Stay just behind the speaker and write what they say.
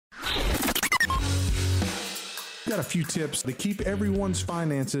got a few tips to keep everyone's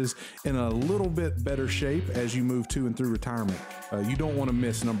finances in a little bit better shape as you move to and through retirement. You don't want to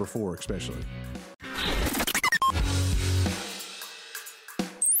miss number 4, especially.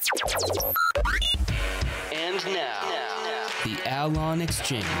 And now, the Allon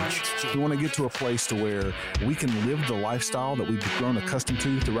Exchange. We want to get to a place to where we can live the lifestyle that we've grown accustomed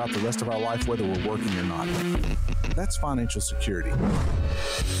to throughout the rest of our life, whether we're working or not. That's financial security.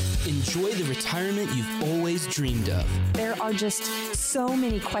 Enjoy the retirement you've always dreamed of. There are just so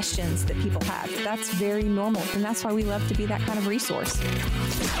many questions that people have. That's very normal, and that's why we love to be that kind of resource.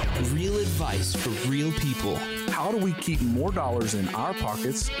 Real advice for real people. How do we keep more dollars in our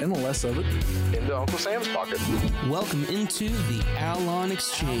pockets and less of it into Uncle Sam's pocket? Welcome into the Allon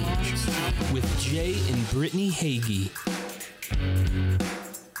Exchange with Jay and Brittany Hagee.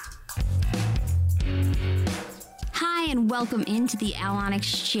 Hi, and welcome into the Allon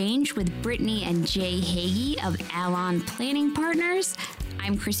Exchange with Brittany and Jay Hagee of Allon Planning Partners.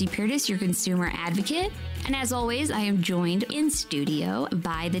 I'm Chrissy Peartis, your consumer advocate. And as always, I am joined in studio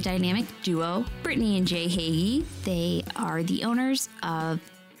by the dynamic duo, Brittany and Jay Hagee. They are the owners of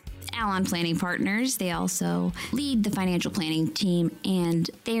Allon Planning Partners. They also lead the financial planning team, and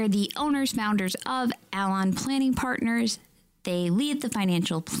they are the owners, founders of Allon Planning Partners. They lead the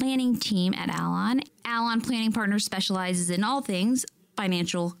financial planning team at Allon. Allon Planning Partners specializes in all things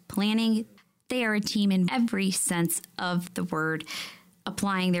financial planning. They are a team in every sense of the word,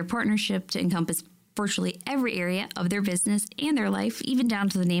 applying their partnership to encompass virtually every area of their business and their life, even down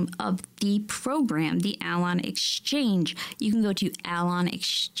to the name of the program, the Allon Exchange. You can go to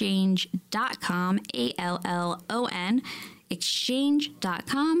allonexchange.com, ALLON,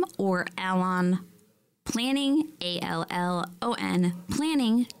 exchange.com, or Allon Planning, ALLON,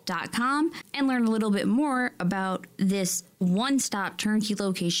 planning.com, and learn a little bit more about this one-stop turnkey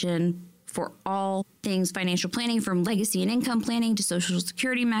location for all things financial planning, from legacy and income planning to Social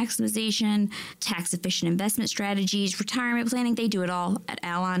Security maximization, tax-efficient investment strategies, retirement planning. They do it all at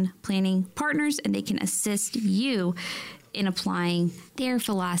Allon Planning Partners, and they can assist you in applying their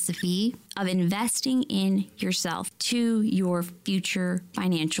philosophy of investing in yourself to your future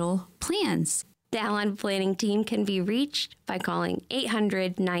financial plans. The Allon Planning team can be reached by calling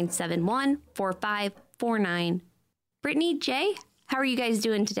 800-971-4549. Brittany, Jay, how are you guys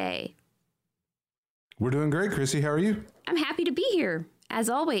doing today? We're doing great, Chrissy. How are you? I'm happy to be here, as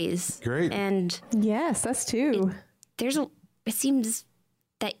always. Great. And yes, us too. It seems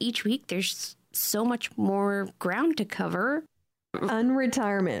that each week there's so much more ground to cover.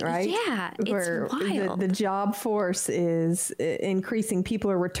 Unretirement, right? Yeah, it's wild. The job force is increasing. People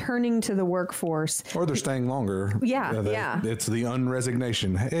are returning to the workforce. Or they're staying longer. Yeah. It's the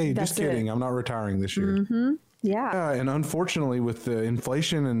unresignation. Hey, That's just kidding. I'm not retiring this year. Mm-hmm. Yeah. And unfortunately, with the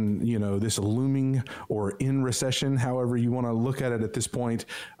inflation and, this looming or in recession, however you want to look at it at this point,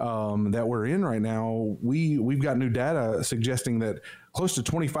 that we're in right now, we've got new data suggesting that close to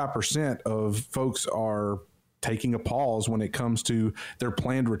 25% of folks are taking a pause when it comes to their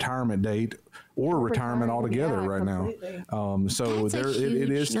planned retirement date or retirement altogether right completely. Now. So it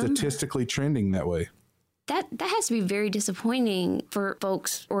is statistically trending that way. That has to be very disappointing for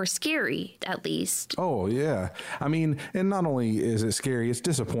folks, or scary at least. Oh, yeah. I mean, and not only is it scary, it's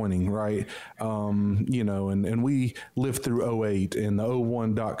disappointing, right? And we lived through 2008 and the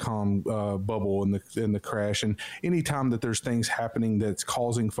 01.com bubble and the crash. And anytime that there's things happening that's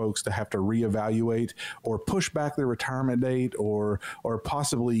causing folks to have to reevaluate or push back their retirement date or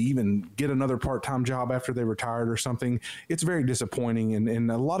possibly even get another part-time job after they retired or something, it's very disappointing.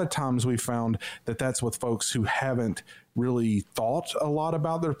 And a lot of times we found that that's with folks who haven't really thought a lot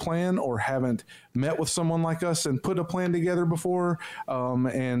about their plan or haven't met with someone like us and put a plan together before.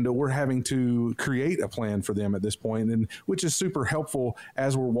 And we're having to create a plan for them at this point, and which is super helpful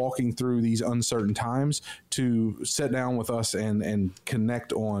as we're walking through these uncertain times to sit down with us and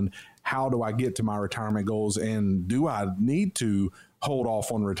connect on how do I get to my retirement goals, and do I need to hold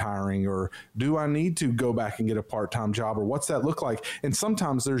off on retiring, or do I need to go back and get a part-time job, or what's that look like? And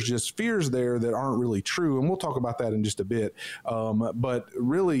sometimes there's just fears there that aren't really true. And we'll talk about that in just a bit. But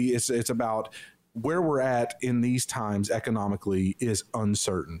really it's about where we're at in these times economically is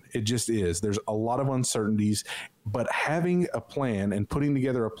uncertain. It just is. There's a lot of uncertainties, but having a plan and putting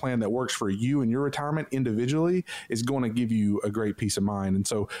together a plan that works for you and your retirement individually is going to give you a great peace of mind. And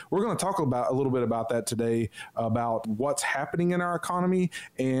so we're going to talk about a little bit about that today, about what's happening in our economy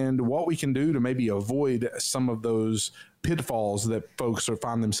and what we can do to maybe avoid some of those pitfalls that folks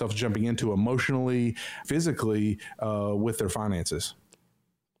find themselves jumping into emotionally, physically, with their finances.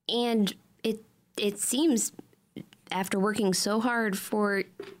 And it seems, after working so hard for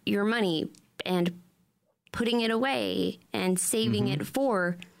your money and putting it away and saving it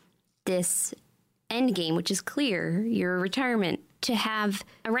for this end game, which is clear, your retirement, to have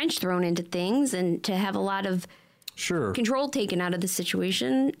a wrench thrown into things and to have a lot of control taken out of the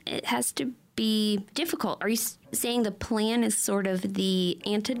situation, it has to be difficult. Are you saying the plan is sort of the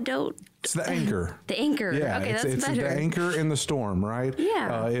antidote? It's the anchor. The anchor. Yeah, okay, that's it's better. the anchor in the storm, right?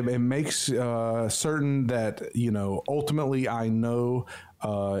 Yeah. It makes certain that, ultimately I know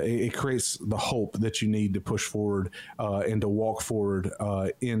it creates the hope that you need to push forward and to walk forward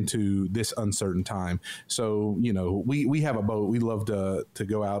into this uncertain time. So, we have a boat. We love to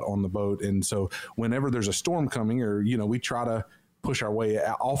go out on the boat. And so whenever there's a storm coming or, we try to push our way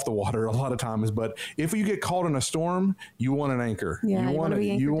off the water a lot of times, but if you get caught in a storm, you want an anchor. Yeah, you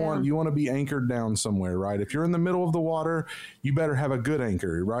want to be anchored down somewhere, right? If you're in the middle of the water, you better have a good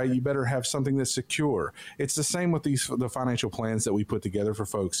anchor, right? You better have something that's secure. It's the same with the financial plans that we put together for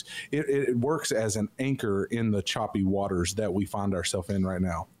folks. It works as an anchor in the choppy waters that we find ourselves in right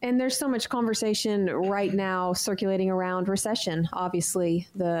now. And there's so much conversation right now circulating around recession. Obviously,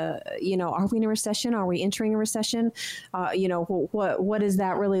 are we in a recession? Are we entering a recession? What does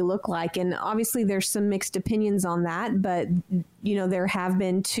that really look like? And obviously there's some mixed opinions on that, but there have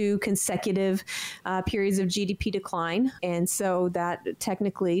been 2 consecutive periods of GDP decline. And so that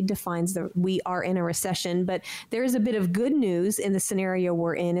technically defines that we are in a recession. But there is a bit of good news in the scenario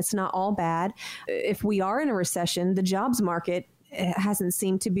we're in. It's not all bad. If we are in a recession, the jobs market hasn't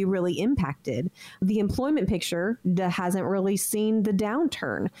seemed to be really impacted. The employment picture hasn't really seen the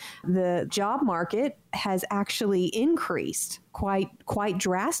downturn. The job market has actually increased quite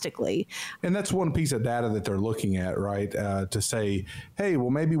drastically. And that's one piece of data that they're looking at, right? To say, hey, well,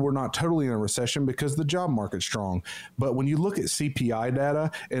 maybe we're not totally in a recession because the job market's strong. But when you look at CPI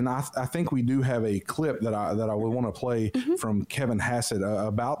data, and I think we do have a clip that I would want to play from Kevin Hassett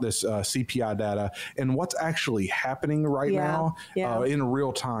about this CPI data and what's actually happening right now in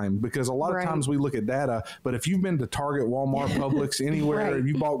real time. Because a lot of times we look at data, but if you've been to Target, Walmart, Publix, anywhere, if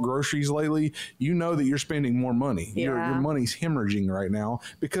you bought groceries lately, you know that you're spending more money. Your money's hemorrhaging right now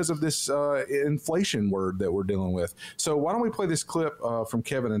because of this inflation word that we're dealing with. So why don't we play this clip from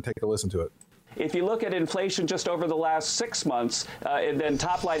Kevin and take a listen to it? If you look at inflation just over the last 6 months, and then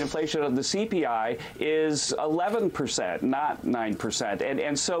top line inflation of the CPI is 11%, not 9%.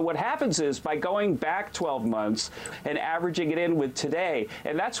 And so what happens is by going back 12 months and averaging it in with today,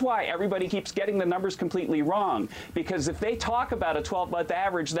 and that's why everybody keeps getting the numbers completely wrong, because if they talk about a 12-month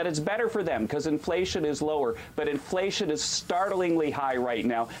average, then it's better for them because inflation is lower. But inflation is startlingly high right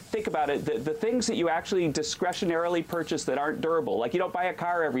now. Think about it. The things that you actually discretionarily purchase that aren't durable, like you don't buy a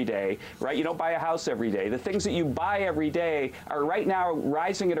car every day, right? You don't buy a house every day. The things that you buy every day are right now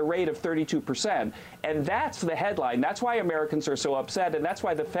rising at a rate of 32%. And that's the headline. That's why Americans are so upset. And that's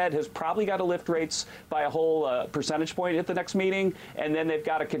why the Fed has probably got to lift rates by a whole percentage point at the next meeting. And then they've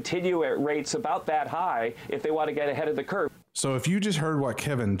got to continue at rates about that high if they want to get ahead of the curve. So if you just heard what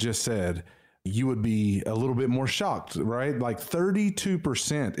Kevin just said, you would be a little bit more shocked, right? Like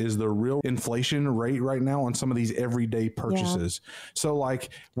 32% is the real inflation rate right now on some of these everyday purchases. So like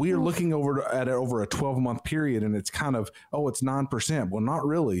we are looking at it over a 12-month period and it's kind of, it's 9%. Well, not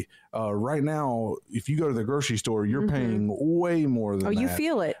really. Right now, if you go to the grocery store, you're paying way more than that. You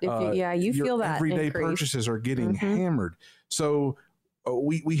feel it. You feel that everyday increase. Purchases are getting hammered. So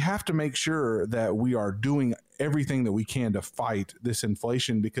we have to make sure that we are doing everything that we can to fight this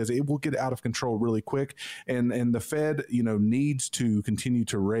inflation because it will get out of control really quick. And the Fed, needs to continue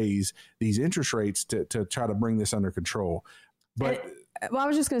to raise these interest rates to try to bring this under control. But I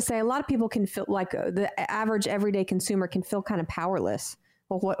was just going to say, a lot of people can feel like the average everyday consumer can feel kind of powerless.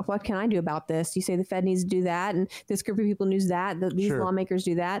 Well, what can I do about this? You say the Fed needs to do that, and this group of people needs that, these lawmakers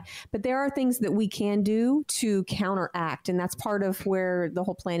do that. But there are things that we can do to counteract, and that's part of where the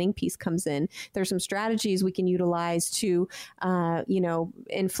whole planning piece comes in. There's some strategies we can utilize to,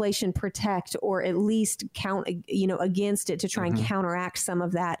 inflation protect or at least count, against it to try and counteract some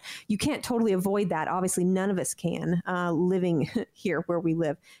of that. You can't totally avoid that. Obviously, none of us can living here where we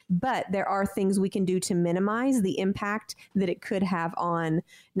live. But there are things we can do to minimize the impact that it could have on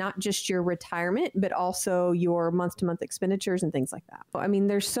not just your retirement, but also your month-to-month expenditures and things like that. I mean,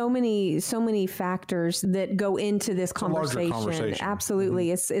 there's so many factors that go into this conversation. Absolutely.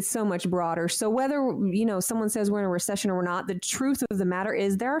 It's so much broader. So whether, someone says we're in a recession or not, the truth of the matter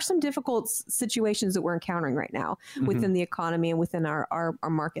is there are some difficult situations that we're encountering right now within the economy and within our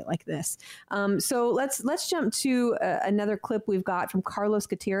market like this. So let's jump to another clip we've got from Carlos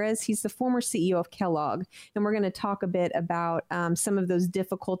Gutierrez. He's the former CEO of Kellogg, and we're going to talk a bit about some of those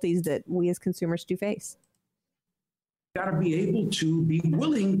difficulties that we as consumers do face. Got to be able to be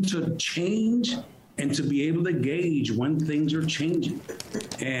willing to change and to be able to gauge when things are changing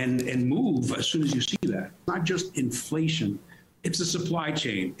and move as soon as you see that. Not just inflation. It's the supply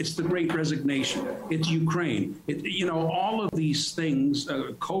chain. It's the Great Resignation. It's Ukraine. All of these things,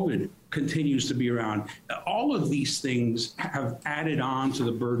 COVID continues to be around. All of these things have added on to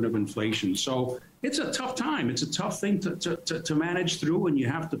the burden of inflation. So it's a tough time. It's a tough thing to manage through, and you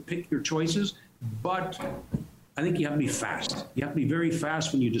have to pick your choices. But I think you have to be fast. You have to be very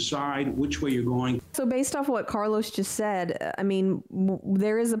fast when you decide which way you're going. So based off what Carlos just said, I mean,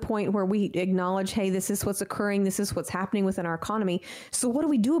 there is a point where we acknowledge, hey, this is what's occurring. This is what's happening within our economy. So what do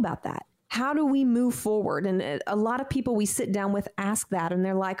we do about that? How do we move forward? And a lot of people we sit down with ask that, and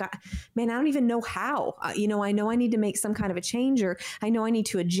they're like, man, I don't even know how. I know I need to make some kind of a change, or I know I need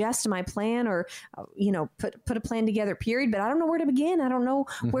to adjust my plan, or, put a plan together, period. But I don't know where to begin. I don't know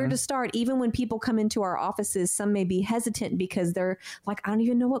where to start. Even when people come into our offices, some may be hesitant because they're like, I don't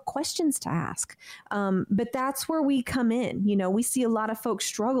even know what questions to ask. But that's where we come in. We see a lot of folks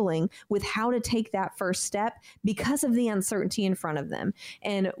struggling with how to take that first step because of the uncertainty in front of them.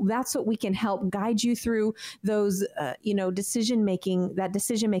 And that's what we can help guide you through those, decision making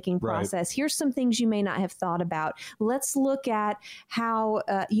process. Right. Here's some things you may not have thought about. Let's look at how,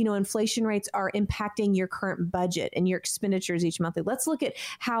 inflation rates are impacting your current budget and your expenditures each month. Let's look at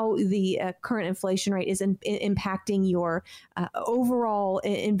how the current inflation rate is impacting your overall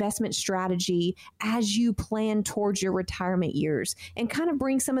investment strategy as you plan towards your retirement years, and kind of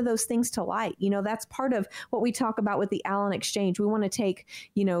bring some of those things to light. That's part of what we talk about with the Allon Exchange. We want to take,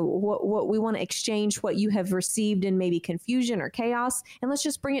 what we want to exchange what you have received in maybe confusion or chaos, and let's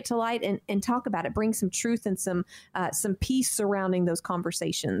just bring it to light and talk about it. Bring some truth and some peace surrounding those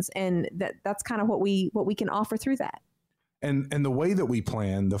conversations, and that's kind of what we can offer through that. And the way that we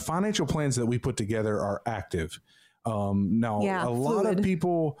plan, the financial plans that we put together are active. Lot of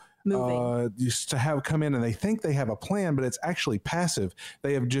people used to have come in and they think they have a plan, but it's actually passive.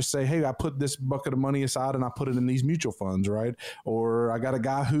 They have just say, hey, I put this bucket of money aside and I put it in these mutual funds, right? Or I got a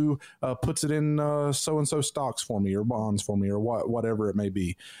guy who puts it in so-and-so stocks for me or bonds for me or whatever it may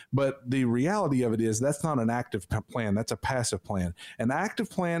be. But the reality of it is that's not an active plan. That's a passive plan. An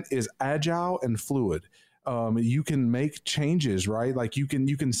active plan is agile and fluid. You can make changes, right? Like you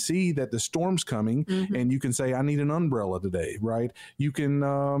can see that the storm's coming and you can say, I need an umbrella today, right? You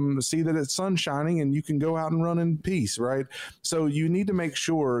can see that it's sun shining and you can go out and run in peace, right? So you need to make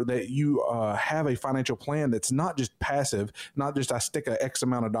sure that you have a financial plan that's not just passive, not just I stick a X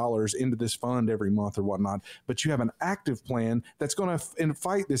amount of dollars into this fund every month or whatnot, but you have an active plan that's going to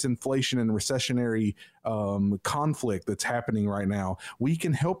fight this inflation and recessionary conflict that's happening right now. We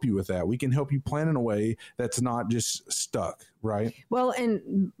can help you with that. We can help you plan in a way that's not just stuck, right? Well,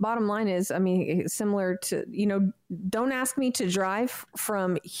 and bottom line is, similar to, don't ask me to drive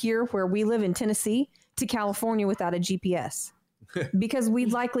from here where we live in Tennessee to California without a GPS. Because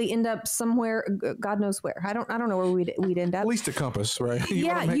we'd likely end up somewhere, God knows where. I don't know where we'd end up. At least a compass, right? You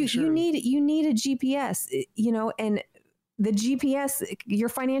need a GPS, and the GPS, your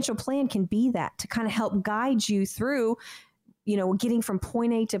financial plan can be that to kind of help guide you through, getting from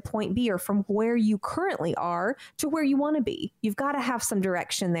point A to point B, or from where you currently are to where you want to be. You've got to have some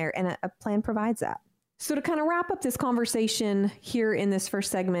direction there, and a plan provides that. So to kind of wrap up this conversation here in this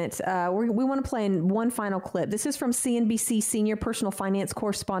first segment, we want to play in one final clip. This is from CNBC senior personal finance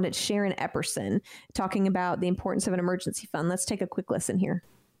correspondent Sharon Epperson talking about the importance of an emergency fund. Let's take a quick listen here.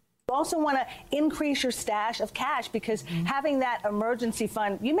 You also want to increase your stash of cash, because having that emergency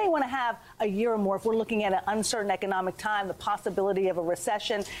fund, you may want to have a year or more. If we're looking at an uncertain economic time, the possibility of a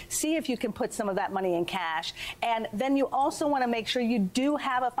recession, see if you can put some of that money in cash. And then you also want to make sure you do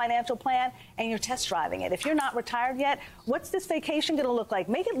have a financial plan and you're test driving it. If you're not retired yet, what's this vacation going to look like?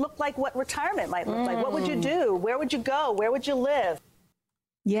 Make it look like what retirement might look like. What would you do? Where would you go? Where would you live?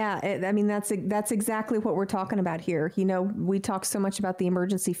 Yeah, that's exactly what we're talking about here. We talk so much about the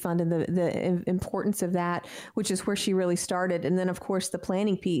emergency fund and the importance of that, which is where she really started. And then, of course, the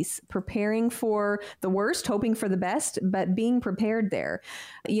planning piece, preparing for the worst, hoping for the best, but being prepared there.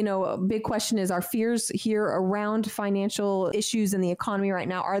 A big question is, our fears here around financial issues in the economy right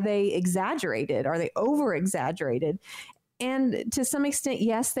now, are they exaggerated? Are they over exaggerated? And to some extent,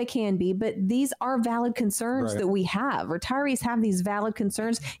 yes, they can be, but these are valid concerns that we have. Retirees have these valid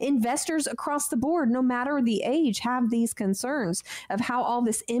concerns. Investors across the board, no matter the age, have these concerns of how all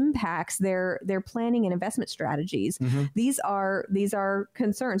this impacts their planning and investment strategies. These are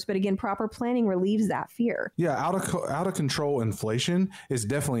concerns, but again, proper planning relieves that fear. Yeah, out of control inflation is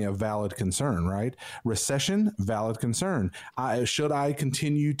definitely a valid concern, right? Recession, valid concern. Should I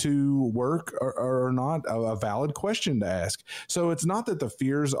continue to work or not? A valid question to ask. So it's not that the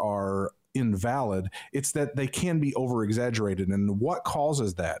fears are invalid. It's that they can be over exaggerated. And what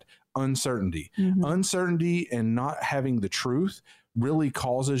causes that? Uncertainty. Uncertainty and not having the truth really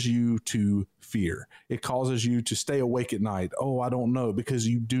causes you to fear. It causes you to stay awake at night. Oh, I don't know, because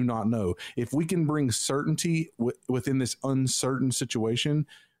you do not know. If we can bring certainty within this uncertain situation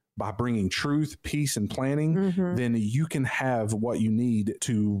by bringing truth, peace, and planning, then you can have what you need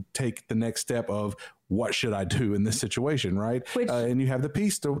to take the next step of what should I do in this situation, right? And you have the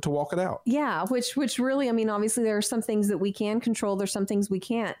peace to walk it out. Yeah, which really, I mean, obviously there are some things that we can control. There's some things we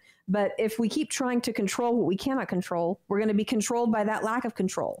can't. But if we keep trying to control what we cannot control, we're going to be controlled by that lack of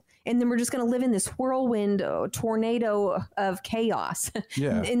control. And then we're just going to live in this whirlwind tornado of chaos.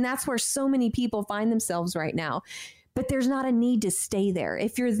 Yeah. And that's where so many people find themselves right now. But there's not a need to stay there.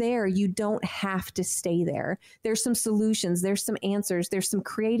 If you're there, you don't have to stay there. There's some solutions. There's some answers. There's some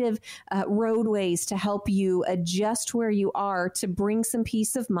creative roadways to help you adjust where you are to bring some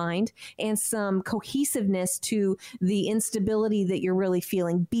peace of mind and some cohesiveness to the instability that you're really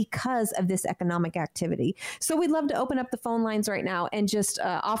feeling because of this economic activity. So we'd love to open up the phone lines right now and just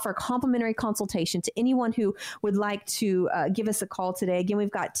offer a complimentary consultation to anyone who would like to give us a call today. Again,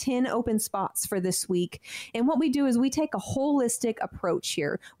 we've got 10 open spots for this week. And what we do is we take a holistic approach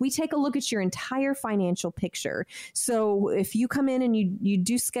here. We take a look at your entire financial picture. So if you come in and you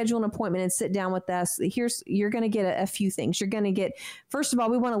do schedule an appointment and sit down with us, you're going to get a few things. You're going to get, first of all,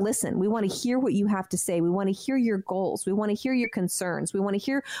 we want to listen. We want to hear what you have to say. We want to hear your goals. We want to hear your concerns. We want to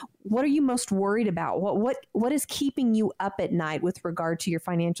hear, what are you most worried about? What is keeping you up at night with regard to your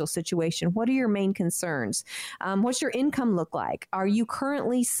financial situation? What are your main concerns? What's your income look like? Are you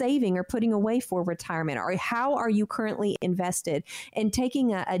currently saving or putting away for retirement? Or how are you currently invested? And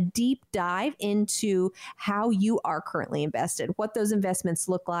taking a deep dive into how you are currently invested, what those investments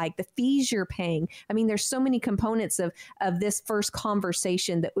look like, the fees you're paying. I mean, there's so many components of this first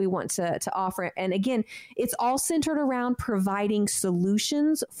conversation that we want to offer. And again, it's all centered around providing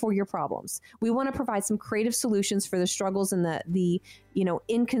solutions for your problems. We want to provide some creative solutions for the struggles and the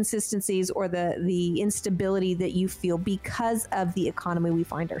inconsistencies or the instability that you feel because of the economy we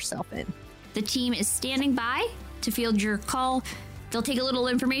find ourselves in. The team is standing by to field your call. They'll take a little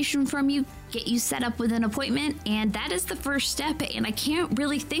information from you, get you set up with an appointment, and that is the first step. And I can't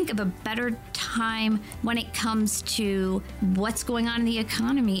really think of a better time when it comes to what's going on in the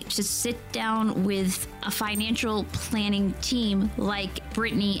economy to sit down with a financial planning team like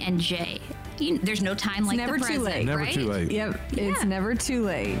Brittany and Jay. There's no time like never the present, too late. Never right? too late. Yep, Yeah. It's never too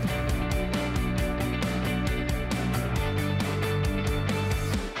late.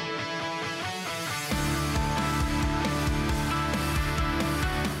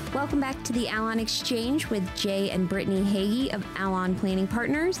 Welcome back to the Allon Exchange with Jay and Brittany Hagee of Allon Planning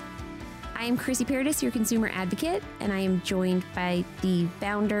Partners. I am Chrissy Paradis, your consumer advocate, and I am joined by the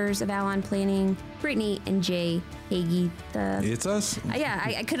founders of Allon Planning, Brittany and Jay Hagee. It's us.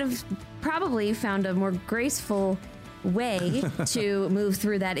 I could have probably found a more graceful way to move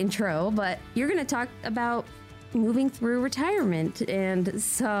through that intro, but you're going to talk about moving through retirement and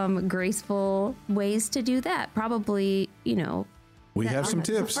some graceful ways to do that. Probably, We have some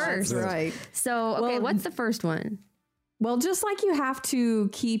tips. First, right. So, okay, Well, what's the first one? Well, just like you have to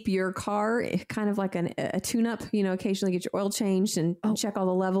keep your car kind of like a tune-up, occasionally get your oil changed and check all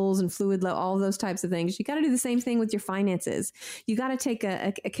the levels and fluid, all those types of things. You got to do the same thing with your finances. You got to take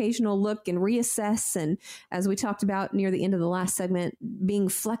a occasional look and reassess. And as we talked about near the end of the last segment, being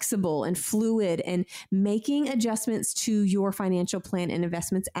flexible and fluid and making adjustments to your financial plan and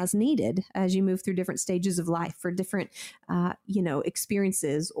investments as needed as you move through different stages of life for different,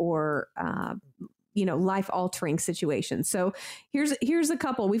 experiences or, life-altering situations. So here's a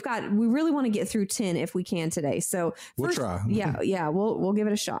couple. We really want to get through 10 if we can today. So We'll try. Yeah, we'll give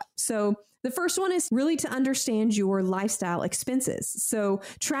it a shot. So the first one is really to understand your lifestyle expenses. So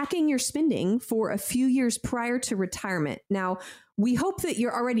tracking your spending for a few years prior to retirement. Now, we hope that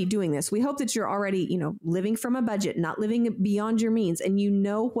you're already doing this. We hope that you're already, living from a budget, not living beyond your means, and you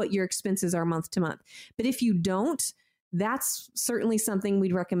know what your expenses are month to month. But if you don't, that's certainly something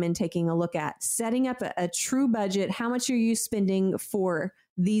we'd recommend taking a look at. Setting up a true budget. How much are you spending for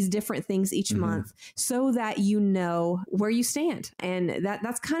these different things each month so that you know where you stand? And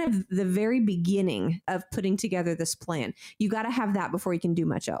that's kind of the very beginning of putting together this plan. You got to have that before you can do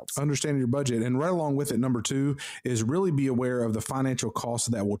much else. Understand your budget. And right along with it, number 2 is really be aware of the financial costs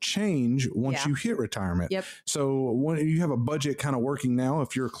that will change once you hit retirement. Yep. So when you have a budget kind of working now,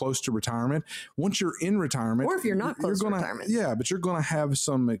 if you're close to retirement, once you're in retirement, Or if you're not close to retirement. Yeah, but you're going to have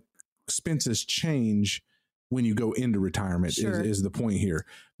some expenses change when you go into retirement. Sure. Is the point here,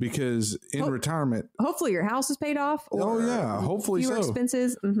 because in retirement, hopefully your house is paid off. Or hopefully fewer so.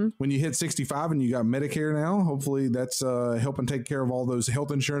 expenses. When you hit 65 and you got Medicare now, hopefully that's helping take care of all those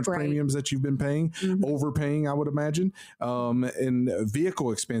health insurance premiums that you've been paying, overpaying, I would imagine. And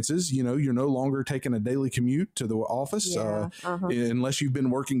vehicle expenses, you know, you're no longer taking a daily commute to the office. Unless you've been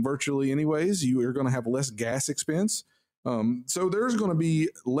working virtually anyways, you are going to have less gas expense. So there's going to be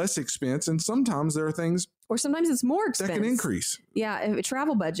less expense, and sometimes there are things, or sometimes it's more expense that can increase. Yeah, a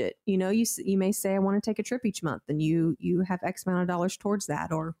travel budget. You know, you may say I want to take a trip each month, and you have X amount of dollars towards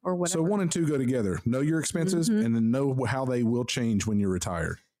that, or whatever. So 1 and 2 go together. Know your expenses, and then know how they will change when you're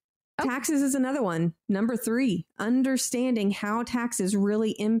retired. Taxes is another one. Number 3, understanding how taxes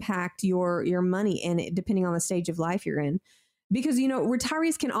really impact your money, and depending on the stage of life you're in. Because, you know,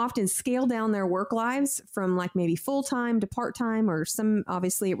 retirees can often scale down their work lives from like maybe full-time to part-time, or some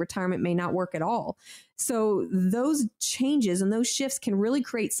obviously at retirement may not work at all. So those changes and those shifts can really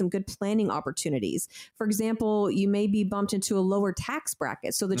create some good planning opportunities. For example, you may be bumped into a lower tax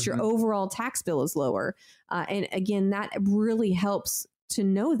bracket so that your overall tax bill is lower. And again, that really helps to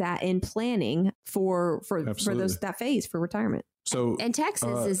know that in planning for that phase for retirement. So and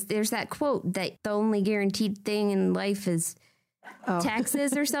taxes there's that quote that the only guaranteed thing in life is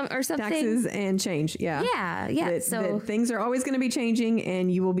taxes or something. Taxes and change. Yeah. So things are always going to be changing,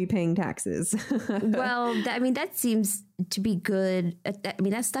 and you will be paying taxes. Well, that seems to be good.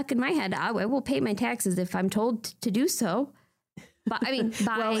 That's stuck in my head. I will pay my taxes if I'm told to do so. But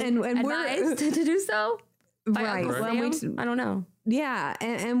advised to do so. Right. Well, I don't know. Yeah,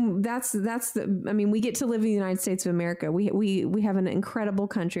 and that's the. I mean, we get to live in the United States of America. We have an incredible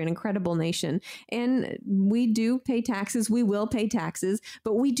country, an incredible nation, and we do pay taxes. We will pay taxes,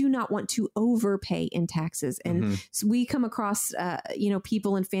 but we do not want to overpay in taxes. And so we come across,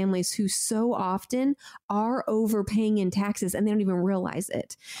 people and families who so often are overpaying in taxes, and they don't even realize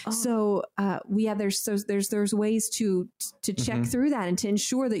it. So there's ways to check through that and to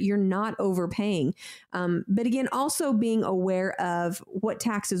ensure that you're not overpaying. But again, also being aware of what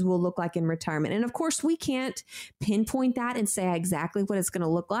taxes will look like in retirement. And of course, we can't pinpoint that and say exactly what it's going to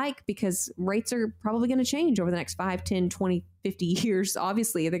look like, because rates are probably going to change over the next 5, 10, 20, 50 years.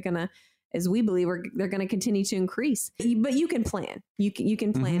 Obviously, they're going to, as we believe, they're going to continue to increase. But you can plan. You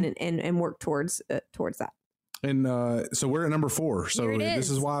can plan and work towards that. And so we're at number 4. So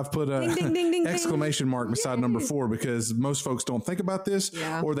this is why I've put a exclamation mark beside number 4, because most folks don't think about this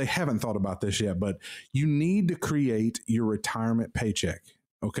or they haven't thought about this yet. But you need to create your retirement paycheck.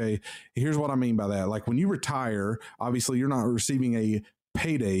 Okay. Here's what I mean by that. Like when you retire, obviously you're not receiving a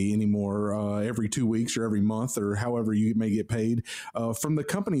payday anymore every 2 weeks or every month or however you may get paid from the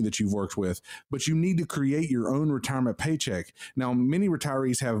company that you've worked with, but you need to create your own retirement paycheck. Now, many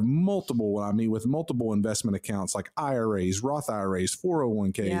retirees have multiple investment accounts like IRAs, Roth IRAs,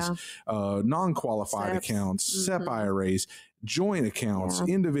 401ks, non-qualified accounts, SEP IRAs, joint accounts,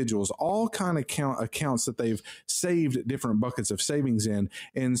 individuals, all kind of accounts that they've saved different buckets of savings in.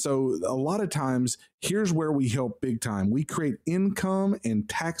 And so a lot of times, here's where we help big time. We create income and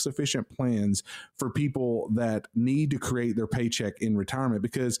tax efficient plans for people that need to create their paycheck in retirement,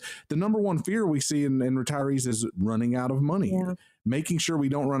 because the number one fear we see in retirees is running out of money. Making sure we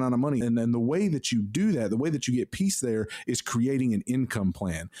don't run out of money. And then the way that you do that, the way that you get peace there, is creating an income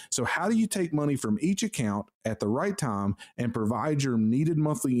plan. So how do you take money from each account at the right time and provide your needed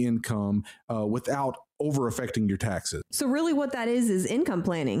monthly income without over affecting your taxes? So really what that is income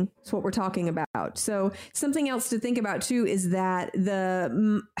planning. That's what we're talking about. So something else to think about too is that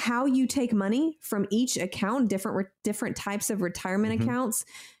how you take money from each account, different types of retirement accounts,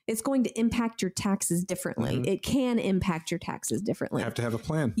 it's going to impact your taxes differently. It can impact your taxes differently. You have to have a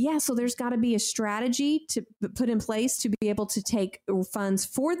plan. Yeah. So there's got to be a strategy to put in place to be able to take funds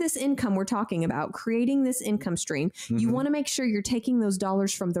for this income we're talking about, creating this income stream. You want to make sure you're taking those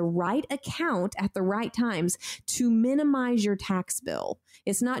dollars from the right account at the right times to minimize your tax bill.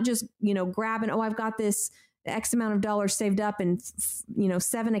 It's not just, grabbing, I've got this X amount of dollars saved up in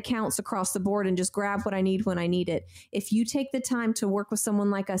 7 accounts across the board and just grab what I need when I need it. If you take the time to work with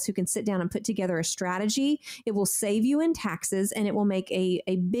someone like us who can sit down and put together a strategy, it will save you in taxes, and it will make a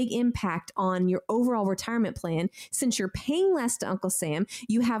big impact on your overall retirement plan. Since you're paying less to Uncle Sam,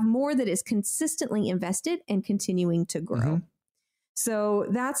 you have more that is consistently invested and continuing to grow. So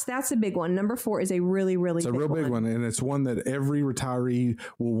that's a big one. Number 4 is a really, really big one. And it's one that every retiree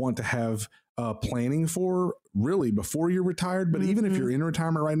will want to have planning for really before you're retired. But even if you're in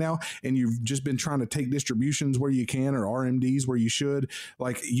retirement right now and you've just been trying to take distributions where you can or RMDs where you should,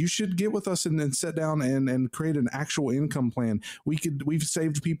 like you should get with us and then sit down and create an actual income plan. We've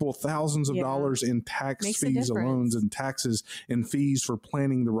saved people thousands of dollars in tax fees alone and taxes and fees for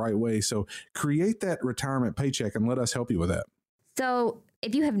planning the right way. So create that retirement paycheck and let us help you with that. So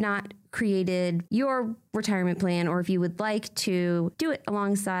if you have not created your retirement plan, or if you would like to do it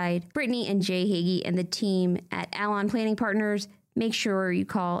alongside Brittany and Jay Hagee and the team at Allon Planning Partners, make sure you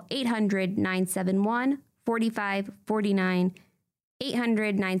call 800-971-4549,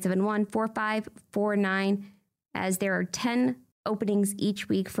 800-971-4549, as there are 10 openings each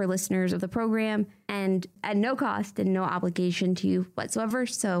week for listeners of the program and at no cost and no obligation to you whatsoever.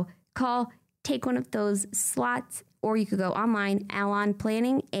 So call, take one of those slots, or you could go online, Allon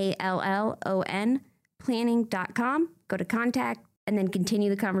Planning, ALLON, planning.com, go to contact, and then continue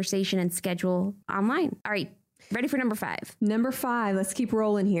the conversation and schedule online. All right, ready for number 5? Number 5, let's keep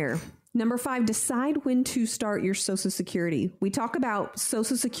rolling here. Number 5, decide when to start your Social Security. We talk about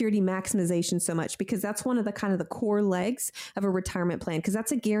Social Security maximization so much because that's one of the kind of the core legs of a retirement plan, because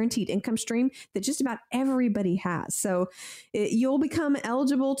that's a guaranteed income stream that just about everybody has. So you'll become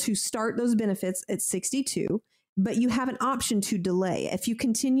eligible to start those benefits at 62. But you have an option to delay. If you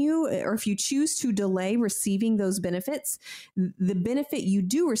continue or if you choose to delay receiving those benefits, the benefit you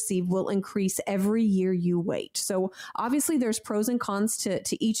do receive will increase every year you wait. So obviously there's pros and cons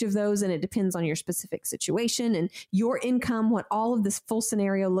to each of those, and it depends on your specific situation and your income, what all of this full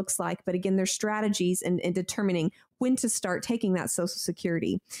scenario looks like. But again, there's strategies in determining when to start taking that Social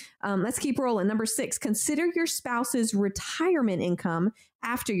Security. Let's keep rolling. Number 6, consider your spouse's retirement income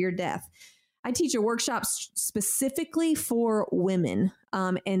after your death. I teach a workshop specifically for women,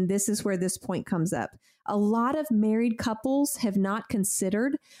 and this is where this point comes up. A lot of married couples have not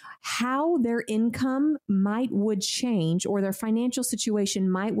considered how their income would change, or their financial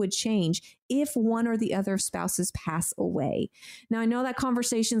situation would change if one or the other spouses pass away. Now, I know that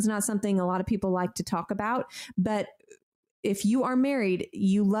conversation is not something a lot of people like to talk about, but if you are married,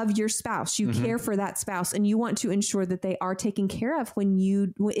 you love your spouse, you care for that spouse, and you want to ensure that they are taken care of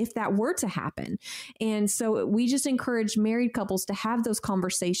if that were to happen. And so we just encourage married couples to have those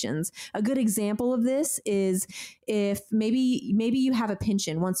conversations. A good example of this is if maybe you have a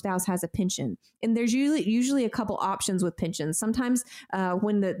pension, one spouse has a pension, and there's usually a couple options with pensions. Sometimes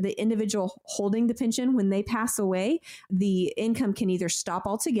when the individual holding the pension, when they pass away, the income can either stop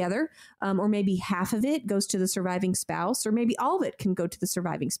altogether, or maybe half of it goes to the surviving spouse, or maybe all of it can go to the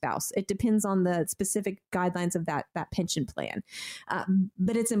surviving spouse. It depends on the specific guidelines of that pension plan.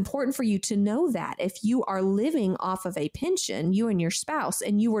 But it's important for you to know that if you are living off of a pension, you and your spouse,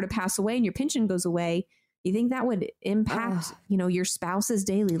 and you were to pass away and your pension goes away, you think that would impact, your spouse's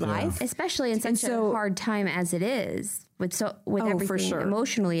daily life? Especially in such a hard time as it is with everything for sure.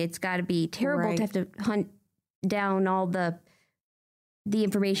 Emotionally, it's got to be terrible to have to hunt down all the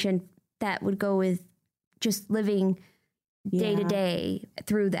information that would go with just living day to day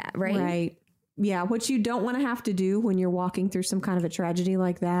through that, right? Right. Yeah. What you don't want to have to do when you're walking through some kind of a tragedy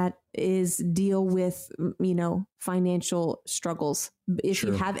like that is deal with, financial struggles. If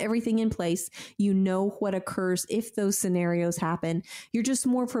you have everything in place, you know what occurs if those scenarios happen. You're just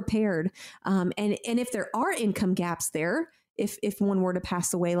more prepared. And if there are income gaps there, if one were to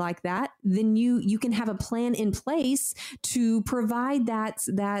pass away like that, then you can have a plan in place to provide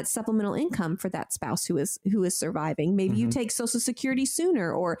that supplemental income for that spouse who is surviving. Maybe you take Social Security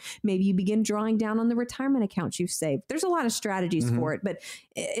sooner, or maybe you begin drawing down on the retirement accounts you've saved. There's a lot of strategies for it, but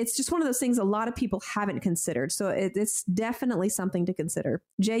it's just one of those things a lot of people haven't considered. So it's definitely something to consider.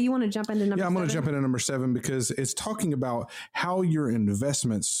 Jay, you want to jump into number 7? Yeah, I'm going to jump into number 7 because it's talking about how your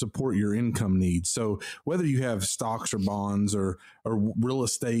investments support your income needs. So whether you have stocks or bonds or real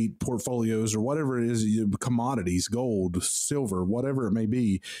estate portfolios or whatever it is, commodities, gold, silver, whatever it may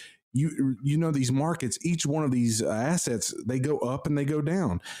be, you know, these markets, each one of these assets, they go up and they go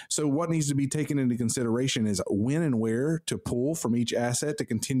down. So what needs to be taken into consideration is when and where to pull from each asset to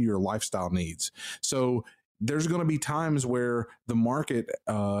continue your lifestyle needs. So there's going to be times where the market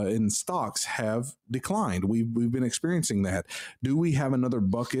in stocks have declined. We've been experiencing that. Do we have another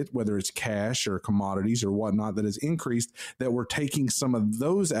bucket, whether it's cash or commodities or whatnot, that has increased, that we're taking some of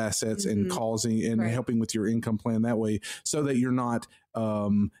those assets and causing and helping with your income plan that way, so that you're not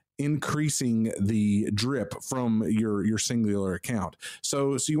increasing the drip from your singular account.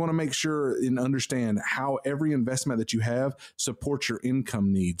 So you want to make sure and understand how every investment that you have supports your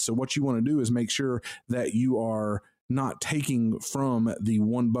income needs. So what you want to do is make sure that you are not taking from the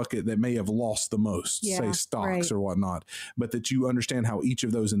one bucket that may have lost the most, say stocks or whatnot, but that you understand how each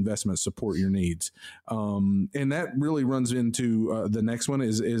of those investments support your needs. And that really runs into the next one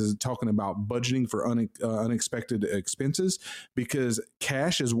is talking about budgeting for unexpected expenses, because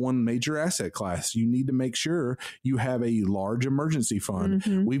cash is one major asset class. You need to make sure you have a large emergency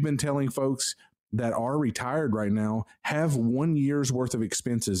fund. We've been telling folks that are retired right now, have 1 year's worth of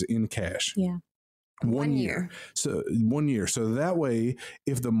expenses in cash. Yeah. 1 year. So 1 year. So that way,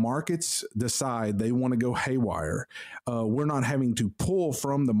 if the markets decide they want to go haywire, we're not having to pull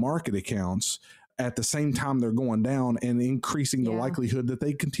from the market accounts at the same time they're going down and increasing the likelihood that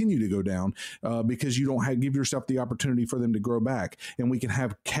they continue to go down, because you don't give yourself the opportunity for them to grow back. And we can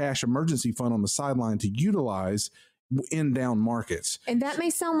have cash emergency fund on the sideline to utilize in down markets. And that may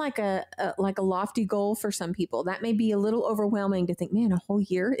sound like a lofty goal for some people. That may be a little overwhelming to think, man, a whole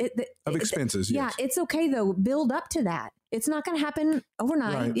year of expenses. Yeah, it's okay though. Build up to that. It's not going to happen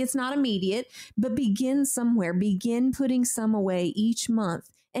overnight. Right. It's not immediate, but begin somewhere. Begin putting some away each month.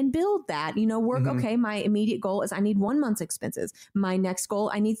 And build that, work. Okay, my immediate goal is I need 1 month's expenses. My next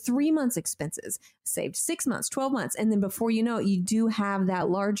goal, I need 3 months expenses. Saved 6 months, 12 months. And then before you know it, you do have that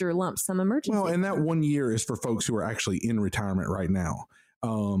larger lump sum emergency. Well, and that 1 year is for folks who are actually in retirement right now.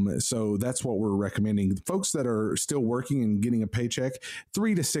 So that's what we're recommending. Folks that are still working and getting a paycheck,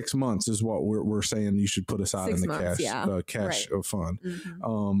 3 to 6 months is what we're saying you should put aside in the cash fund.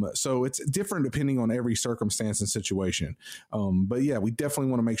 So it's different depending on every circumstance and situation. But yeah, we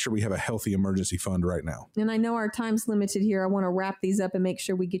definitely want to make sure we have a healthy emergency fund right now. And I know our time's limited here. I want to wrap these up and make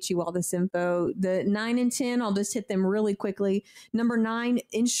sure we get you all this info. The 9 and 10, I'll just hit them really quickly. Number 9,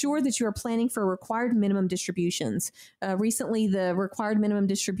 ensure that you are planning for required minimum distributions. Recently, the required minimum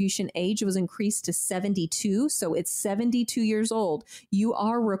distribution age was increased to 72. So it's 72 years old. You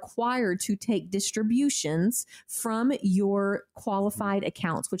are required to take distributions from your qualified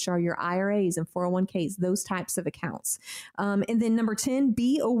accounts, which are your IRAs and 401ks, those types of accounts. And then number 10,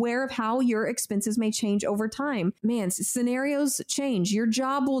 be aware of how your expenses may change over time. Man, scenarios change. Your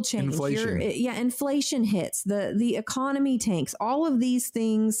job will change. Inflation hits. The economy tanks. All of these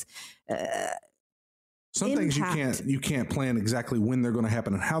things. Some things you can't plan exactly when they're going to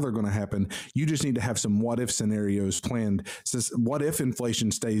happen and how they're going to happen. You just need to have some what if scenarios planned. So what if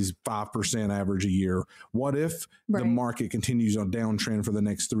inflation stays 5% average a year? What if the market continues on downtrend for the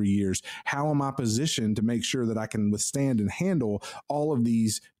next 3 years? How am I positioned to make sure that I can withstand and handle all of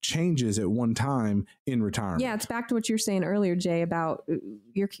these changes at one time in retirement? Yeah, it's back to what you were saying earlier, Jay, about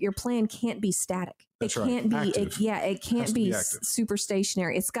your plan can't be static. That's it can't right. be. It can't be super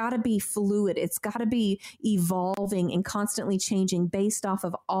stationary. It's got to be fluid. It's got to be evolving and constantly changing based off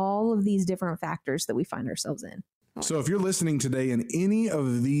of all of these different factors that we find ourselves in. So if you're listening today and any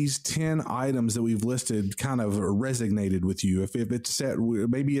of these 10 items that we've listed kind of resonated with you, if it's set,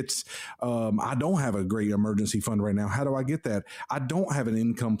 maybe it's, I don't have a great emergency fund right now. How do I get that? I don't have an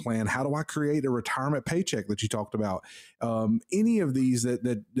income plan. How do I create a retirement paycheck that you talked about? Any of these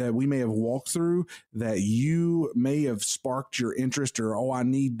that we may have walked through that you may have sparked your interest or, I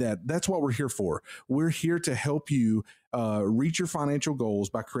need that. That's what we're here for. We're here to help you reach your financial goals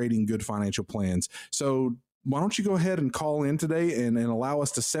by creating good financial plans. So why don't you go ahead and call in today and allow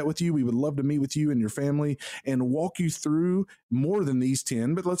us to sit with you? We would love to meet with you and your family and walk you through more than these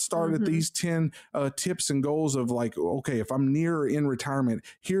 10, but let's start at these 10 tips and goals of like, okay, if I'm near or in retirement,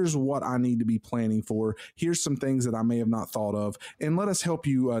 here's what I need to be planning for. Here's some things that I may have not thought of, and let us help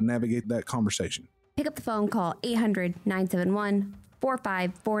you navigate that conversation. Pick up the phone, call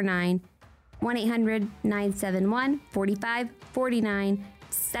 800-971-4549, 1-800-971-4549.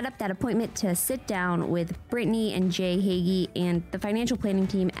 Set up that appointment to sit down with Brittany and Jay Hagee and the financial planning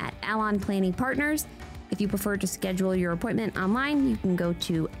team at Allon Planning Partners. If you prefer to schedule your appointment online, you can go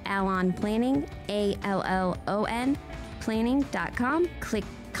to Allon Planning, ALLON, planning.com. Click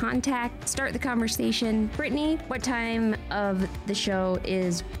contact, start the conversation. Brittany, what time of the show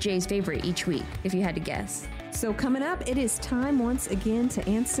is Jay's favorite each week, if you had to guess? So coming up, it is time once again to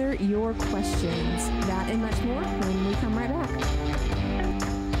answer your questions. That and much more when we come right back.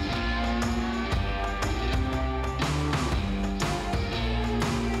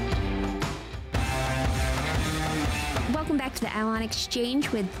 Welcome back to the Allon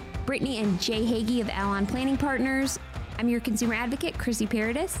Exchange with Brittany and Jay Hagee of Allon Planning Partners. I'm your consumer advocate, Chrissy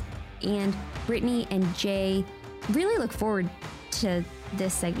Paradis, and Brittany and Jay really look forward to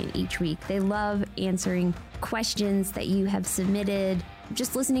this segment each week. They love answering questions that you have submitted,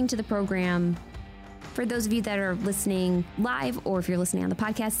 just listening to the program. For those of you that are listening live or if you're listening on the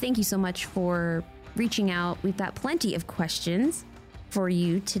podcast, thank you so much for reaching out. We've got plenty of questions for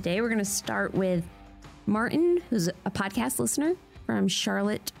you today. We're going to start with Martin, who's a podcast listener from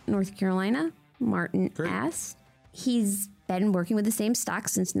Charlotte, North Carolina, Martin asked, he's been working with the same stock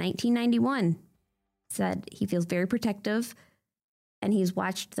since 1991. Said he feels very protective and he's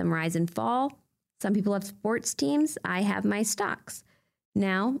watched them rise and fall. Some people have sports teams. I have my stocks.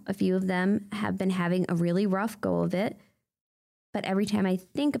 Now, a few of them have been having a really rough go of it. But every time I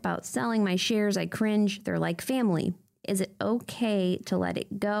think about selling my shares, I cringe. They're like family. Is it okay to let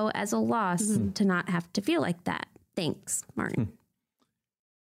it go as a loss to not have to feel like that? Thanks, Martin.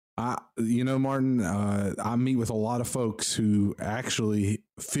 Martin, I meet with a lot of folks who actually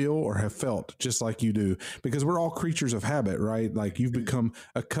feel or have felt just like you do, because we're all creatures of habit, right? Like you've become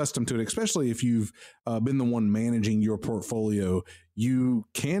accustomed to it, especially if you've been the one managing your portfolio. You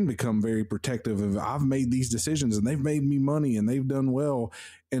can become very protective of, I've made these decisions and they've made me money and they've done well.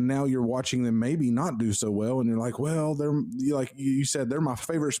 And now you're watching them maybe not do so well. And you're like, well, they're like you said, they're my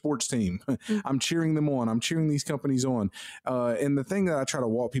favorite sports team. I'm cheering them on. I'm cheering these companies on. And the thing that I try to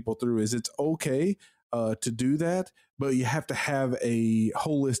walk people through is it's okay to do that, but you have to have a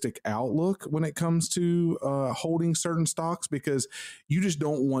holistic outlook when it comes to holding certain stocks, because you just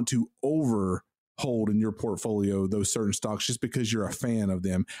don't want to hold in your portfolio those certain stocks just because you're a fan of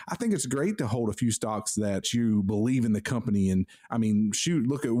them. I think it's great to hold a few stocks that you believe in the company. And I mean, shoot,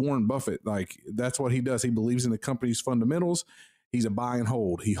 look at Warren Buffett. Like that's what he does. He believes in the company's fundamentals. He's a buy and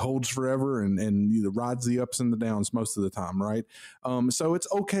hold. He holds forever and rides the ups and the downs most of the time, right? So it's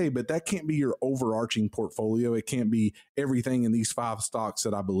okay, but that can't be your overarching portfolio. It can't be everything in these 5 stocks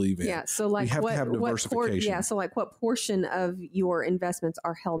that I believe in. Yeah, so like we have to have diversification. So like what portion of your investments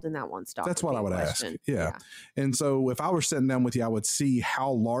are held in that one stock? That's what I would ask. Yeah. And so if I were sitting down with you, I would see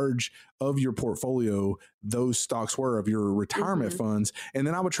how large of your portfolio those stocks were, of your retirement funds. And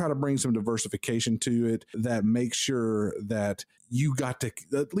then I would try to bring some diversification to it that makes sure that you got to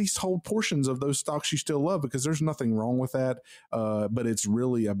at least hold portions of those stocks you still love, because there's nothing wrong with that. But it's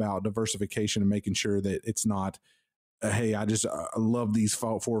really about diversification and making sure that it's not, hey, I love these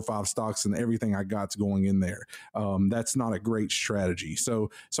 4 or 5 stocks and everything I got's going in there. That's not a great strategy. So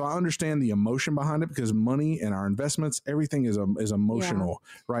I understand the emotion behind it, because money and our investments, everything is emotional,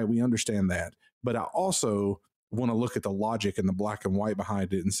 right? We understand that. But I also want to look at the logic and the black and white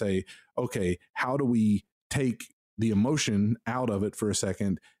behind it and say, okay, how do we take the emotion out of it for a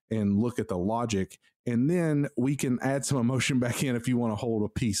second and look at the logic, and then we can add some emotion back in if you want to hold a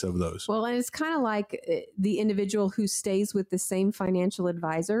piece of those. Well, and it's kind of like the individual who stays with the same financial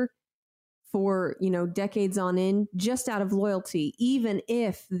advisor for, decades on end, just out of loyalty, even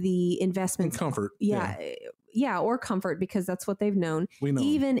if the investment comfort. Yeah, or comfort, because that's what they've known. We know.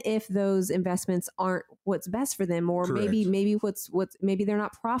 Even if those investments aren't what's best for them, or Correct. maybe they're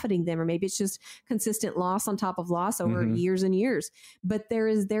not profiting them, or maybe it's just consistent loss on top of loss over years and years. But there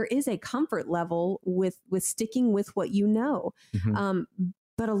is a comfort level with sticking with what you know.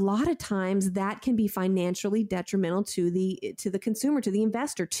 But a lot of times that can be financially detrimental to the consumer, to the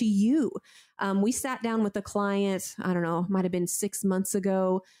investor, to you. We sat down with a client, I don't know, might have been 6 months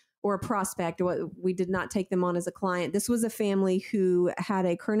ago, or a prospect. We did not take them on as a client. This was a family who had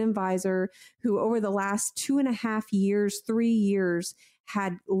a current advisor who over the last 2.5 years, 3 years,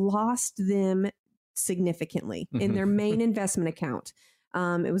 had lost them significantly in their main investment account.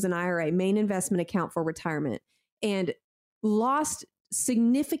 It was an IRA, main investment account for retirement, and lost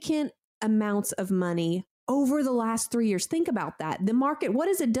significant amounts of money over the last 3 years. Think about that. The market, what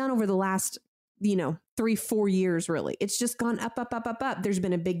has it done over the last 3-4 years, really? It's just gone up, up, up, up, up. There's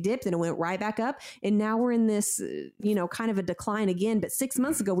been a big dip, then it went right back up. And now we're in this, kind of a decline again. But 6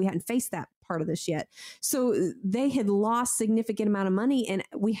 months ago, we hadn't faced that part of this yet. So they had lost significant amount of money. And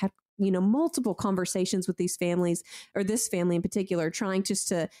we had, multiple conversations with these families, or this family in particular, trying just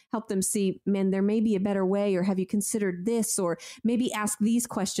to help them see, man, there may be a better way, or have you considered this, or maybe ask these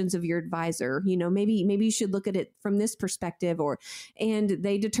questions of your advisor, maybe you should look at it from this perspective, and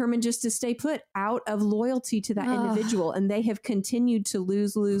they determined just to stay put out of loyalty to that individual. And they have continued to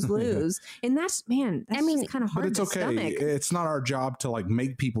lose. And that's kind of hard. But it's okay. Stomach. It's not our job to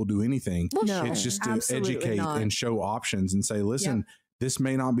make people do anything. Well, no, it's just to educate not. And show options and say, listen, this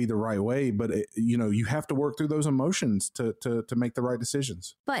may not be the right way, but you have to work through those emotions to make the right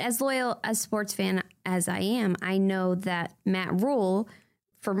decisions. But as loyal a sports fan as I am, I know that Matt Rule,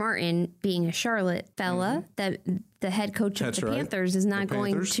 for Martin being a Charlotte fella, that the head coach of the Panthers is not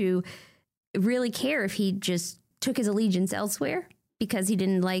going to really care if he just took his allegiance elsewhere because he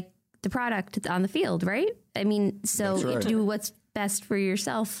didn't like the product on the field, right? I mean, so do what's best for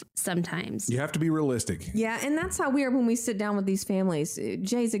yourself sometimes. You have to be realistic. Yeah, and that's how we are when we sit down with these families.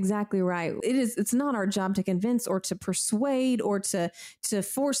 Jay's exactly right. It's not our job to convince or to persuade or to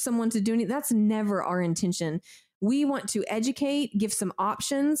force someone to do anything. That's never our intention. We want to educate, give some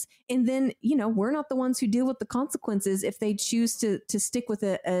options, and then, we're not the ones who deal with the consequences if they choose to stick with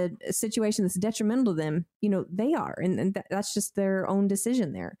a situation that's detrimental to them. They are, and that's just their own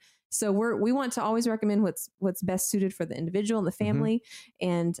decision there. So we want to always recommend what's best suited for the individual and the family.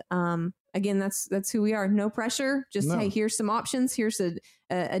 And again, that's who we are. No pressure. Just hey, here's some options. Here's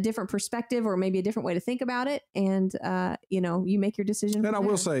a different perspective, or maybe a different way to think about it. And you make your decision. And I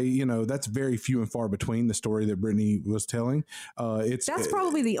will say, that's very few and far between. The story that Brittany was telling. That's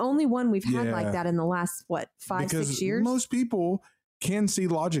probably the only one we've had like that in the last 5-6 years. Most people can see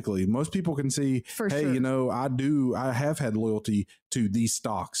logically. Most people can see, I have had loyalty to these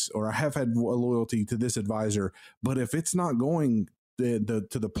stocks, or I have had loyalty to this advisor. But if it's not going to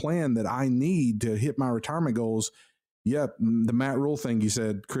the plan that I need to hit my retirement goals, the Matt Rule thing you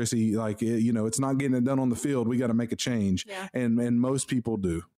said, Chrissy, it's not getting it done on the field. We got to make a change. Yeah. And most people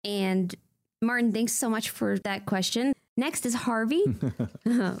do. And Martin, thanks so much for that question. Next is Harvey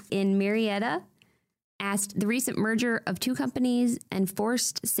in Marietta. Asked, the recent merger of two companies and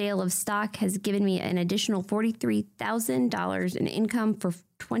forced sale of stock has given me an additional $43,000 in income for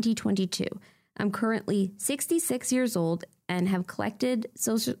 2022. I'm currently 66 years old and have collected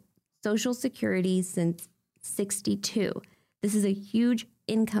Social Security since 62. This is a huge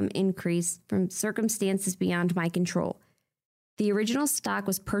income increase from circumstances beyond my control. The original stock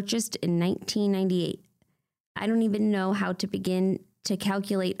was purchased in 1998. I don't even know how to begin to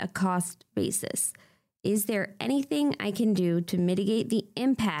calculate a cost basis. Is there anything I can do to mitigate the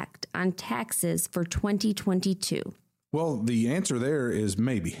impact on taxes for 2022? Well, the answer there is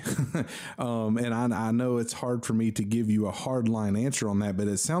maybe. And I know it's hard for me to give you a hard line answer on that, but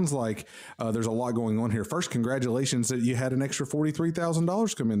it sounds like there's a lot going on here. First, congratulations that you had an extra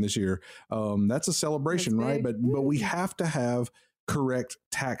 $43,000 come in this year. That's a celebration, right? But we have to have correct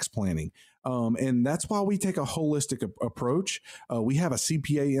tax planning. And that's why we take a holistic approach. We have a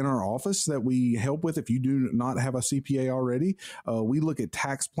CPA in our office that we help with. If you do not have a CPA already, we look at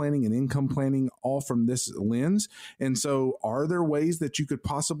tax planning and income planning all from this lens. And so are there ways that you could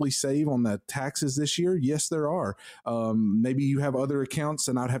possibly save on the taxes this year? Yes, there are. Maybe you have other accounts,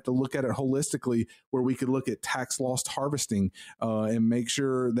 and I'd have to look at it holistically, where we could look at tax loss harvesting and make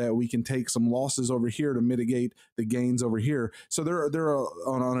sure that we can take some losses over here to mitigate the gains over here. So they're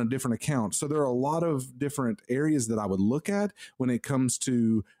on a different account. So there are a lot of different areas that I would look at when it comes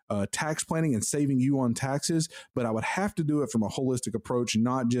to tax planning and saving you on taxes. But I would have to do it from a holistic approach,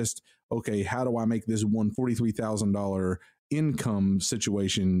 not just, okay, how do I make this $43,000 income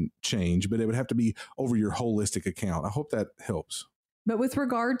situation change? But it would have to be over your holistic account. I hope that helps. But with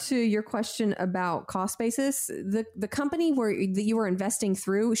regard to your question about cost basis, the company that you are investing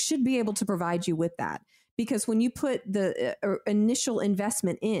through should be able to provide you with that. Because when you put the initial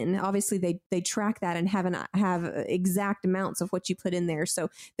investment in, obviously they track that and have exact amounts of what you put in there. So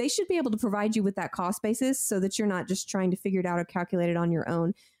they should be able to provide you with that cost basis so that you're not just trying to figure it out or calculate it on your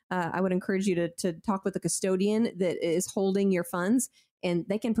own. I would encourage you to talk with a custodian that is holding your funds, and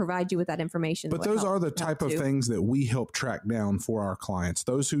they can provide you with that information. But those are the type of things that we help track down for our clients.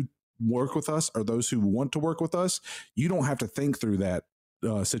 Those who work with us or those who want to work with us, you don't have to think through that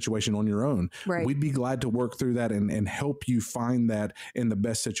situation on your own. Right. We'd be glad to work through that and help you find that in the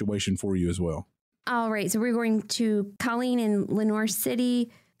best situation for you as well. All right. So we're going to Colleen in Lenore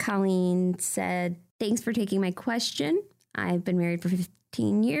City. Colleen said, thanks for taking my question. I've been married for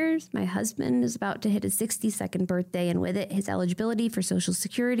 15 years. My husband is about to hit his 62nd birthday, and with it, his eligibility for Social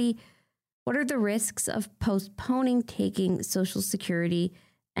Security. What are the risks of postponing taking Social Security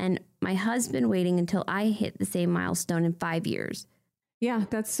and my husband waiting until I hit the same milestone in 5 years? Yeah,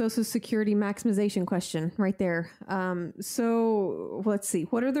 that's Social Security maximization question right there. So let's see.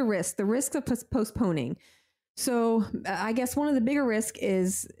 What are the risks? The risks of postponing. So I guess one of the bigger risks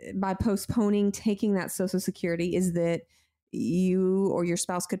is by postponing taking that Social Security is that you or your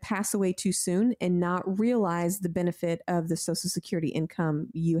spouse could pass away too soon and not realize the benefit of the Social Security income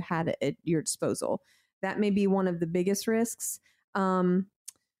you had at your disposal. That may be one of the biggest risks.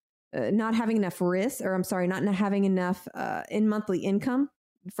 Not having enough not having enough in monthly income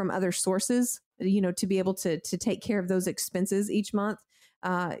from other sources, to be able to take care of those expenses each month.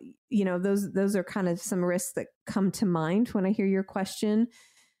 Those are kind of some risks that come to mind when I hear your question.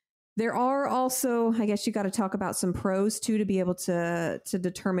 There are also, I guess you got to talk about some pros too, to be able to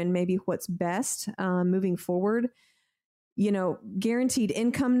determine maybe what's best moving forward. guaranteed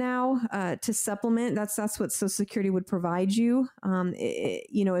income now to supplement. That's what Social Security would provide you.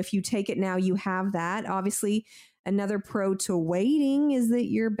 If you take it now, you have that. Obviously, another pro to waiting is that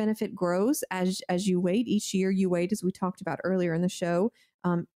your benefit grows as you wait. Each year you wait, as we talked about earlier in the show,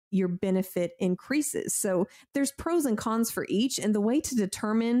 your benefit increases. So there's pros and cons for each. And the way to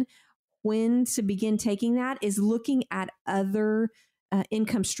determine when to begin taking that is looking at other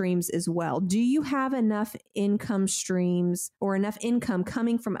income streams as well. Do you have enough income streams or enough income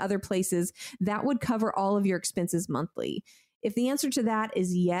coming from other places that would cover all of your expenses monthly? If the answer to that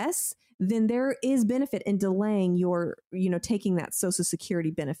is yes, then there is benefit in delaying your, taking that Social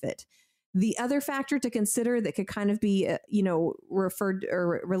Security benefit. The other factor to consider that could kind of be, referred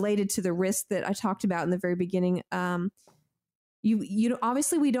or related to the risk that I talked about in the very beginning,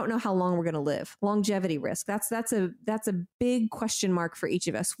 obviously we don't know how long we're going to live. Longevity risk. That's a big question mark for each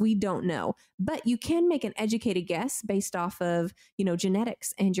of us. We don't know, but you can make an educated guess based off of,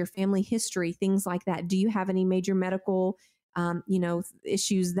 genetics and your family history, things like that. Do you have any major medical,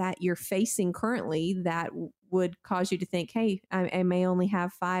 issues that you're facing currently that would cause you to think, hey, I may only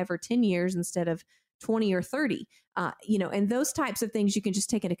have 5 or 10 years instead of 20 or 30, and those types of things you can just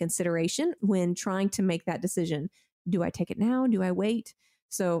take into consideration when trying to make that decision. Do I take it now? Do I wait?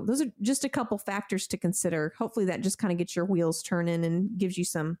 So those are just a couple factors to consider. Hopefully that just kind of gets your wheels turning and gives you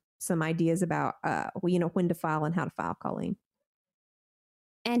some ideas about, when to file and how to file, Colleen.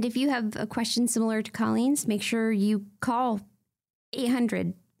 And if you have a question similar to Colleen's, make sure you call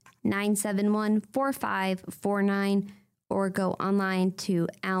 800-971-4549 or go online to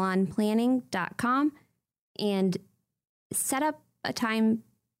allonplanning.com and set up a time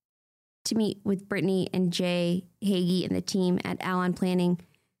to meet with Brittany and Jay Hagee and the team at Allon Planning.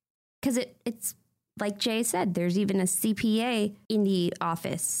 Because it's like Jay said, there's even a CPA in the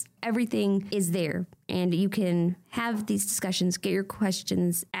office. Everything is there, and you can have these discussions, get your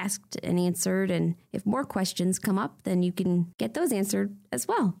questions asked and answered, and if more questions come up, then you can get those answered as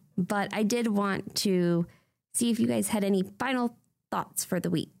well. But I did want to see if you guys had any final thoughts for the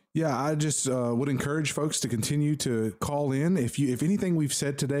week. Yeah, I just would encourage folks to continue to call in. If anything we've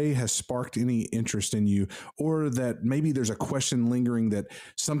said today has sparked any interest in you, or that maybe there's a question lingering that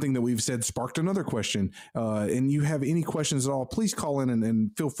something that we've said sparked another question, and you have any questions at all, please call in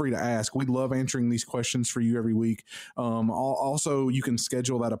and feel free to ask. We love answering these questions for you every week. Also, you can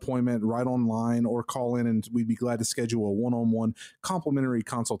schedule that appointment right online or call in, and we'd be glad to schedule a one-on-one complimentary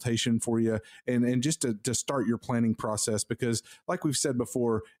consultation for you, and just to start your planning process, because like we've said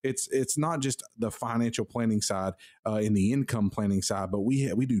before, it's not just the financial planning side and the income planning side, but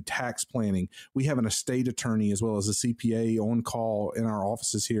we do tax planning. We have an estate attorney as well as a CPA on call in our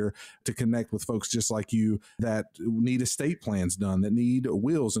offices here to connect with folks just like you that need estate plans done, that need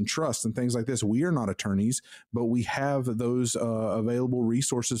wills and trusts and things like this. We are not attorneys, but we have those available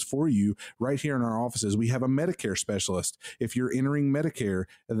resources for you right here in our offices. We have a Medicare specialist. If you're entering Medicare,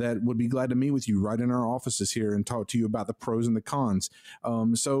 that would be glad to meet with you right in our offices here and talk to you about the pros and the cons.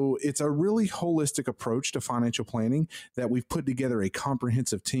 So it's a really holistic approach to financial planning that we've put together a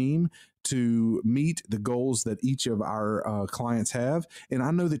comprehensive team to meet the goals that each of our clients have. And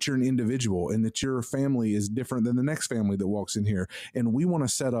I know that you're an individual and that your family is different than the next family that walks in here. And we want to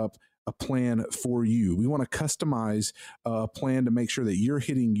set up a plan for you. We want to customize a plan to make sure that you're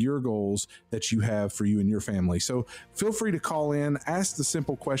hitting your goals that you have for you and your family. So feel free to call in, ask the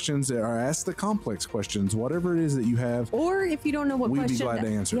simple questions or ask the complex questions, whatever it is that you have. Or if you don't know what we'd question be glad to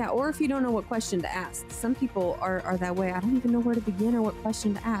answer. Yeah, or if you don't know what question to ask. Some people are that way. I don't even know where to begin or what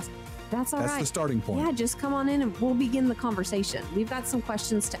question to ask. That's all right. That's the starting point. Yeah, just come on in and we'll begin the conversation. We've got some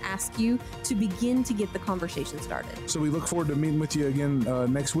questions to ask you to begin to get the conversation started. So we look forward to meeting with you again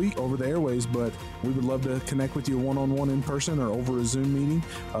next week over the airways, but we would love to connect with you one-on-one in person or over a Zoom meeting.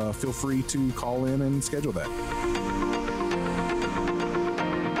 Feel free to call in and schedule that.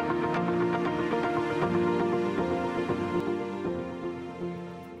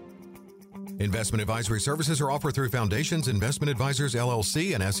 Investment advisory services are offered through Foundations Investment Advisors,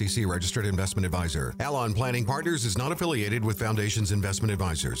 LLC, an SEC-registered investment advisor. Allon Planning Partners is not affiliated with Foundations Investment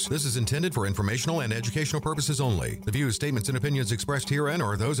Advisors. This is intended for informational and educational purposes only. The views, statements, and opinions expressed herein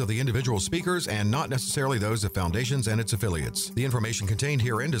are those of the individual speakers and not necessarily those of Foundations and its affiliates. The information contained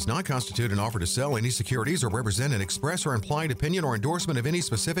herein does not constitute an offer to sell any securities or represent an express or implied opinion or endorsement of any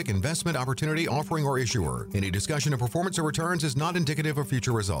specific investment opportunity, offering, or issuer. Any discussion of performance or returns is not indicative of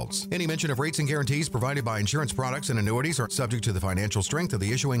future results. Any mention of rates rates and guarantees provided by insurance products and annuities are subject to the financial strength of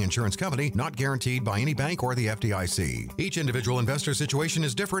the issuing insurance company, not guaranteed by any bank or the FDIC. Each individual investor situation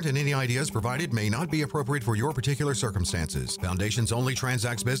is different, and any ideas provided may not be appropriate for your particular circumstances. Foundations only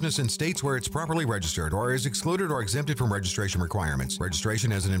transacts business in states where it's properly registered or is excluded or exempted from registration requirements.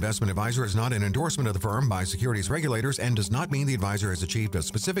 Registration as an investment advisor is not an endorsement of the firm by securities regulators and does not mean the advisor has achieved a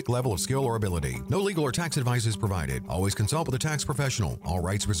specific level of skill or ability. No legal or tax advice is provided. Always consult with a tax professional. All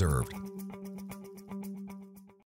rights reserved.